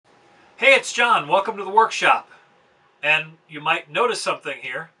Hey, it's John. Welcome to the workshop. And you might notice something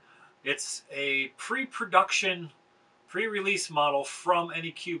here. It's a pre-production, pre-release model from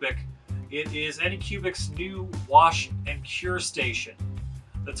Anycubic. It is Anycubic's new wash and cure station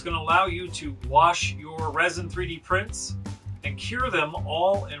that's going to allow you to wash your resin 3D prints and cure them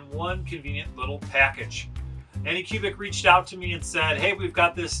all in one convenient little package. Anycubic reached out to me and said, hey, we've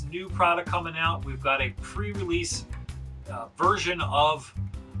got this new product coming out. We've got a pre-release version of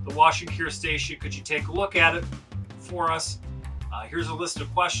the wash and cure station. Could you take a look at it for us? Here's a list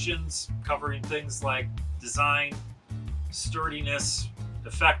of questions covering things like design, sturdiness,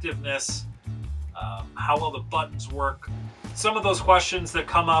 effectiveness, how well the buttons work. Some of those questions that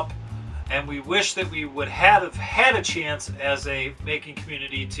come up, and we wish that we would have had a chance as a making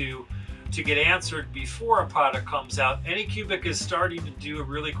community to get answered before a product comes out. Anycubic is starting to do a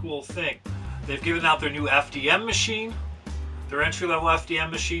really cool thing. They've given out their new FDM machine, their entry-level FDM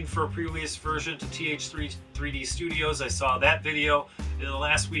machine for a pre-release version to TH3D Studios. I saw that video in the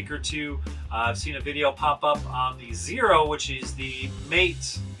last week or two. I've seen a video pop up on the Zero, which is the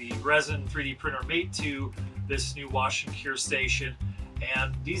mate, the resin 3D printer mate to this new wash and cure station.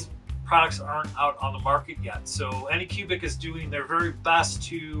 And these products aren't out on the market yet. So Anycubic is doing their very best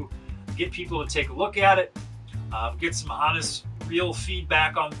to get people to take a look at it, get some honest, real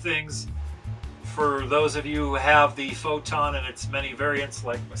feedback on things. For those of you who have the Photon and its many variants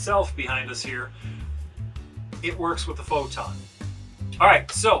like myself behind us here, it works with the Photon. All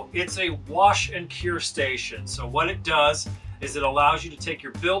right, so it's a wash and cure station. So what it does is it allows you to take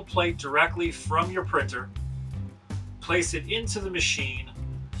your build plate directly from your printer, place it into the machine,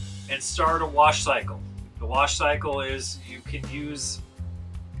 and start a wash cycle. The wash cycle is you can use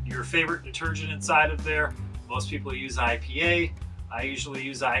your favorite detergent inside of there. Most people use IPA. I usually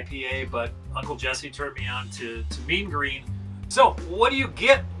use IPA, but Uncle Jesse turned me on to Mean Green. So what do you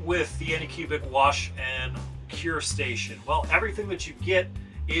get with the Anycubic wash and cure station? Well, everything that you get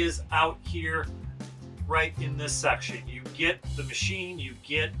is out here right in this section. You get the machine, you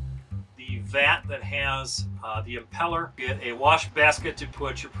get the vat that has the impeller, you get a wash basket to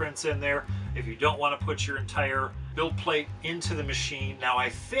put your prints in there if you don't want to put your entire build plate into the machine. Now I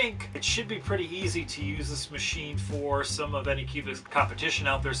think it should be pretty easy to use this machine for some of Anycubic's competition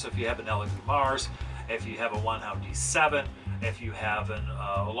out there. So if you have an Elegoo Mars, if you have a One-Hout D7, if you have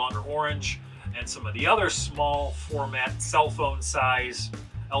a longer orange, and some of the other small format cell phone size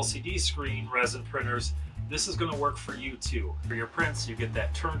LCD screen resin printers, this is going to work for you too. For your prints, you get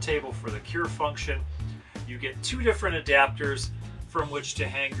that turntable for the cure function. You get two different adapters from which to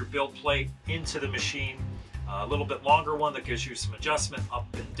hang your build plate into the machine. A little bit longer one that gives you some adjustment up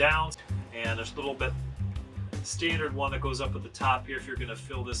and down, and there's a little bit standard one that goes up at the top here if you're going to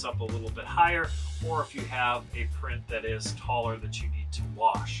fill this up a little bit higher, or if you have a print that is taller that you need to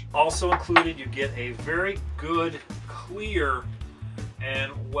wash. Also included, you get a very good, clear,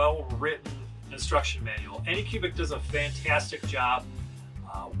 and well-written instruction manual. Anycubic does a fantastic job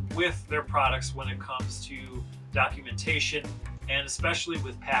with their products when it comes to documentation, and especially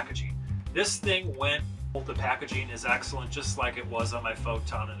with packaging. This thing went, the packaging is excellent, just like it was on my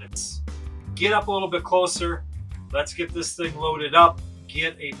Photon. And it's, get up a little bit closer, let's get this thing loaded up,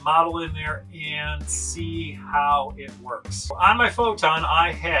 get a model in there, and see how it works. On my Photon,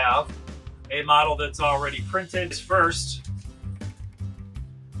 I have a model that's already printed. First,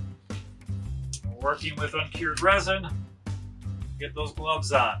 working with uncured resin, get those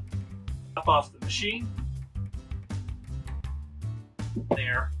gloves on. Up off the machine.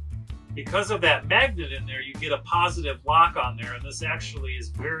 There. Because of that magnet in there, you get a positive lock on there, and this actually is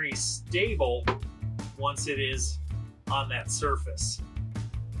very stable once it is on that surface.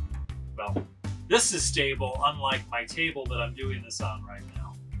 Well, this is stable, unlike my table that I'm doing this on right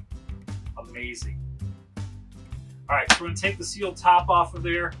now. Amazing. All right, so we're going to take the sealed top off of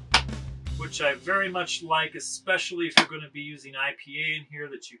there, which I very much like, especially if you're going to be using IPA in here,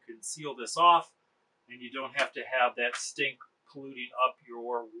 that you can seal this off and you don't have to have that stink polluting up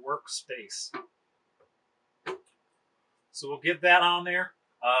your workspace. So we'll get that on there.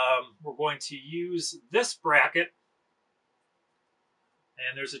 We're going to use this bracket,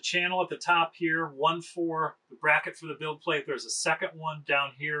 and there's a channel at the top here, one for the bracket for the build plate. There's a second one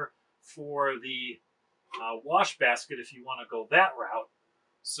down here for the wash basket if you want to go that route.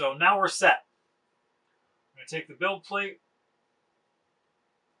 So now we're set. I'm going to take the build plate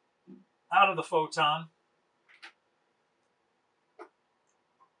out of the Photon.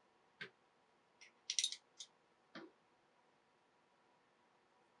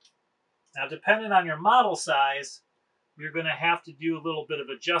 Now, depending on your model size, you're going to have to do a little bit of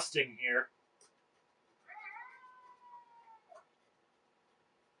adjusting here.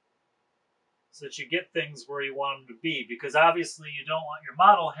 so that you get things where you want them to be, because obviously you don't want your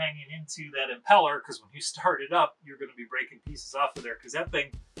model hanging into that impeller, because when you start it up, you're going to be breaking pieces off of there because that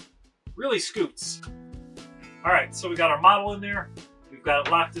thing really scoots. All right, so we got our model in there. We've got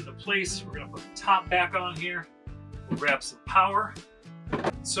it locked into place. We're going to put the top back on here. We'll grab some power.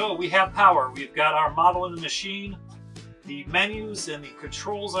 So we have power. We've got our model in the machine. The menus and the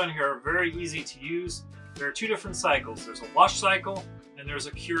controls on here are very easy to use. There are two different cycles. There's a wash cycle and there's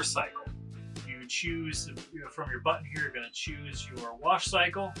a cure cycle. You choose, from your button here, you're going to choose your wash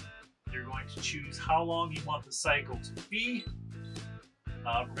cycle. You're going to choose how long you want the cycle to be.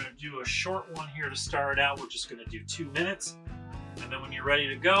 We're going to do a short one here to start out. We're just going to do 2 minutes. And then when you're ready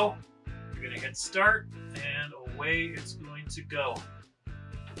to go, you're going to hit start and away it's going to go.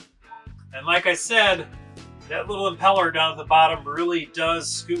 And like I said, that little impeller down at the bottom really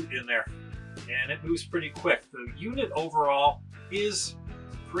does scoot in there. And it moves pretty quick. The unit overall is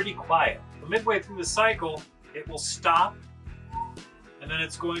pretty quiet. Midway through the cycle, it will stop, and then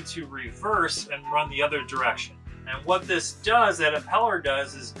it's going to reverse and run the other direction. And what this does, that impeller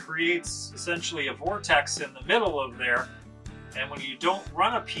does, is creates essentially a vortex in the middle of there. And when you don't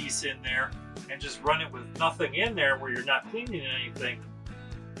run a piece in there and just run it with nothing in there where you're not cleaning anything,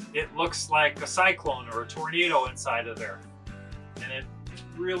 it looks like a cyclone or a tornado inside of there. And it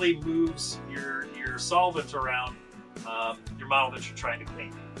really moves your solvent around your model that you're trying to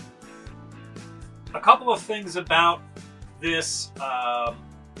clean. A couple of things about this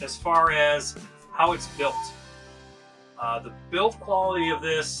as far as how it's built. The build quality of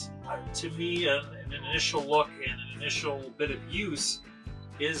this, to me, an initial look and an initial bit of use,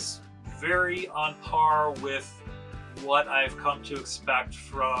 is very on par with what I've come to expect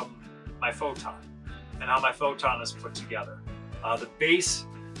from my Photon and how my Photon is put together. The base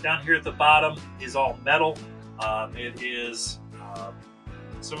down here at the bottom is all metal. It is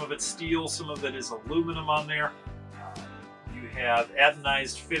some of it's steel, some of it is aluminum on there. You have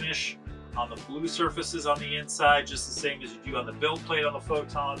anodized finish on the blue surfaces on the inside, just the same as you do on the build plate on the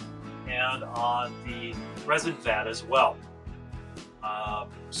Photon and on the resin vat as well.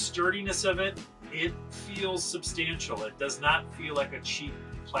 Sturdiness of it, it feels substantial. It does not feel like a cheap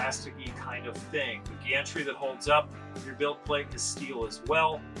plasticky kind of thing. The gantry that holds up your build plate is steel as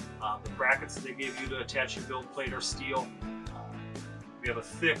well. The brackets that they give you to attach your build plate are steel. We have a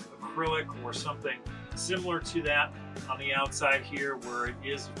thick acrylic or something similar to that on the outside here, where it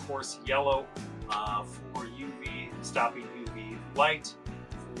is of course yellow for UV, stopping UV light.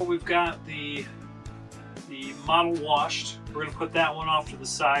 We've got the model washed. We're going to put that one off to the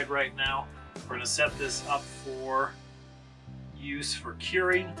side right now. We're going to set this up for use for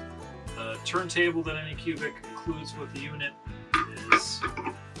curing. The turntable that Anycubic includes with the unit is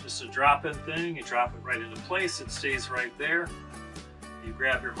just a drop-in thing. You drop it right into place, it stays right there. You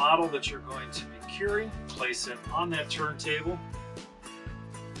grab your model that you're going to be curing, place it on that turntable.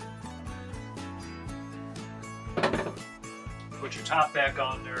 Put your top back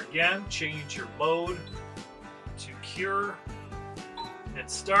on there again, change your mode to cure, hit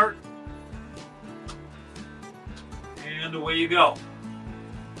start, and away you go.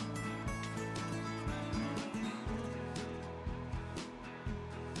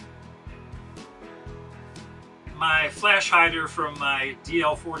 My flash hider from my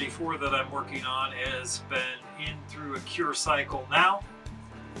DL44 that I'm working on has been in through a cure cycle now.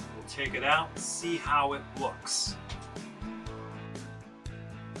 We'll take it out and see how it looks.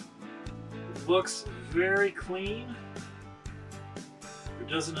 It looks very clean. There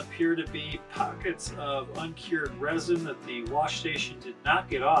doesn't appear to be pockets of uncured resin that the wash station did not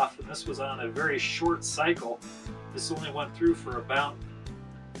get off, and this was on a very short cycle. This only went through for about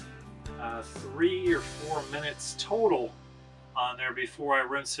 3 or 4 minutes total on there before I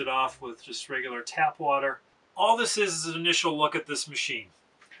rinse it off with just regular tap water. All this is an initial look at this machine.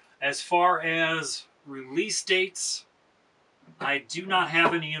 As far as release dates, I do not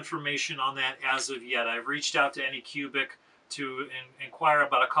have any information on that as of yet. I've reached out to Anycubic to inquire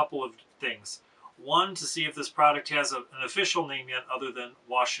about a couple of things. One, to see if this product has an official name yet other than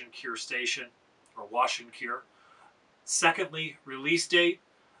Wash and Cure Station or Wash and Cure. Secondly, release date.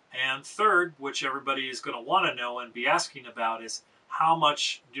 And third, which everybody is going to want to know and be asking about, is how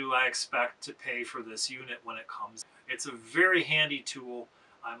much do I expect to pay for this unit when it comes. It's a very handy tool.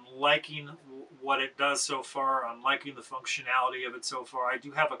 I'm liking what it does so far. I'm liking the functionality of it so far. I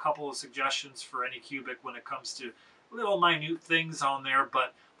do have a couple of suggestions for Anycubic when it comes to little minute things on there,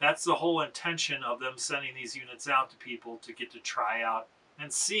 but that's the whole intention of them sending these units out to people, to get to try out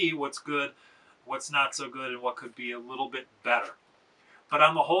and see what's good, what's not so good, and what could be a little bit better. But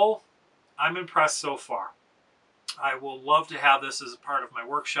on the whole, I'm impressed so far. I will love to have this as a part of my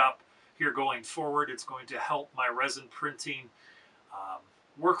workshop here going forward. It's going to help my resin printing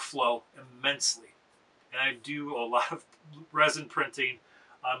workflow immensely. And I do a lot of resin printing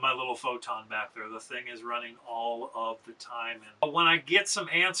on my little Photon back there. The thing is running all of the time. And when I get some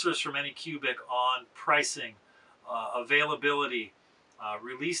answers from Anycubic on pricing, availability,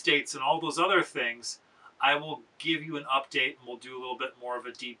 release dates, and all those other things, I will give you an update, and we'll do a little bit more of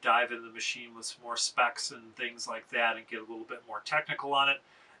a deep dive into the machine with some more specs and things like that, and get a little bit more technical on it,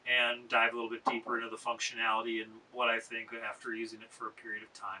 and dive a little bit deeper into the functionality and what I think after using it for a period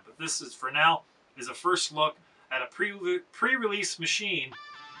of time. But this is, for now, is a first look at a pre-release machine.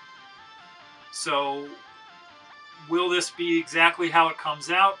 So will this be exactly how it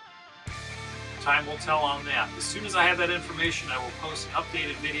comes out? Time will tell on that. As soon as I have that information, I will post an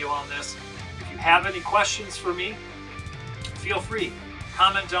updated video on this. If you have any questions for me, feel free,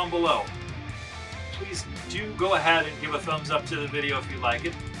 comment down below. Please do go ahead and give a thumbs up to the video if you like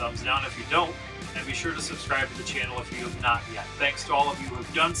it, thumbs down if you don't, and be sure to subscribe to the channel if you have not yet. Thanks to all of you who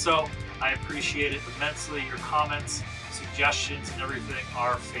have done so. I appreciate it immensely. Your comments, suggestions, and everything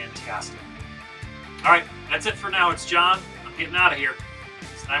are fantastic. All right, that's it for now. It's John. I'm getting out of here.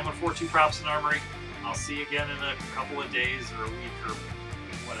 It's 9142 Props and Armory. I'll see you again in a couple of days or a week or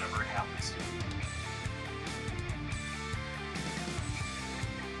whatever it happens to.